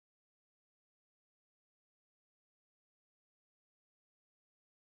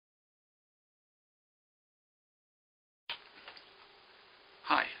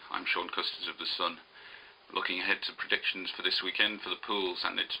I'm Shaun Custis of The Sun. Looking ahead to predictions for this weekend for the pools,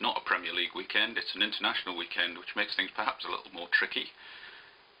 and it's not a Premier League weekend, it's an international weekend, which makes things perhaps a little more tricky.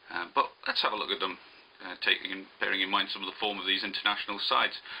 But let's have a look at them, bearing in mind some of the form of these international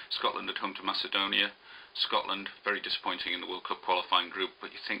sides. Scotland at home to Macedonia. Scotland, very disappointing in the World Cup qualifying group,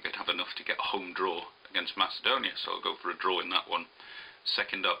 but you think they'd have enough to get a home draw against Macedonia, so I'll go for a draw in that one.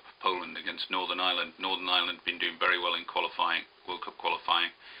 Second up, Poland against Northern Ireland. Northern Ireland been doing very well in qualifying, World Cup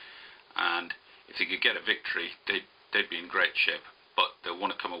qualifying, and if they could get a victory, they'd be in great shape, but they'll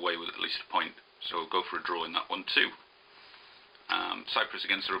want to come away with at least a point, so we'll go for a draw in that one too. Cyprus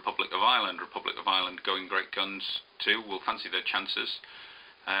against the Republic of Ireland. Republic of Ireland going great guns too, will fancy their chances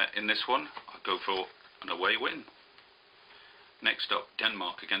in this one. I'll go for an away win. Next up,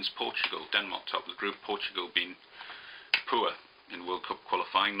 Denmark against Portugal. Denmark top of the group, Portugal being poor in World Cup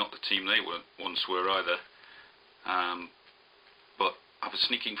qualifying, not the team they once were either, but I have a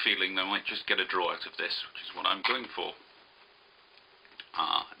sneaking feeling they might just get a draw out of this, which is what I'm going for.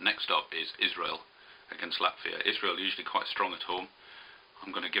 Next up is Israel against Latvia. Israel usually quite strong at home.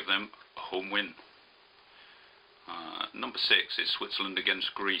 I'm going to give them a home win. Number 6 is Switzerland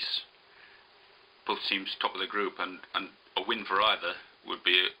against Greece. Both teams top of the group, and a win for either would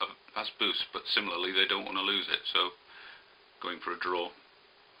be a fast boost, but similarly they don't want to lose it, so going for a draw.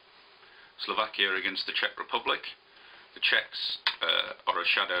 Slovakia against the Czech Republic. The Czechs are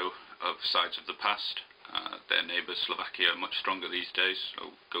a shadow of sides of the past. Their neighbours Slovakia are much stronger these days,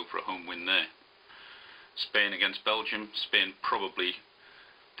 so go for a home win there. Spain against Belgium. Spain probably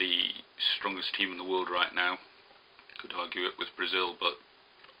the strongest team in the world right now. Could argue it with Brazil, but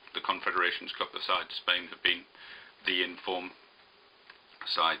the Confederations Cup side, Spain have been the in-form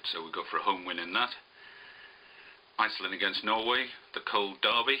side, so we go for a home win in that. Iceland against Norway, the cold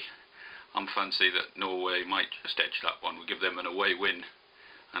derby. I'm fancy that Norway might just edge that one. We'll give them an away win.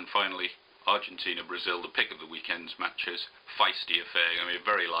 And finally, Argentina, Brazil, the pick of the weekend's matches. Feisty affair, going to be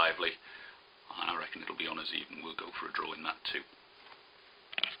very lively. And I reckon it'll be on us even. We'll go for a draw in that too.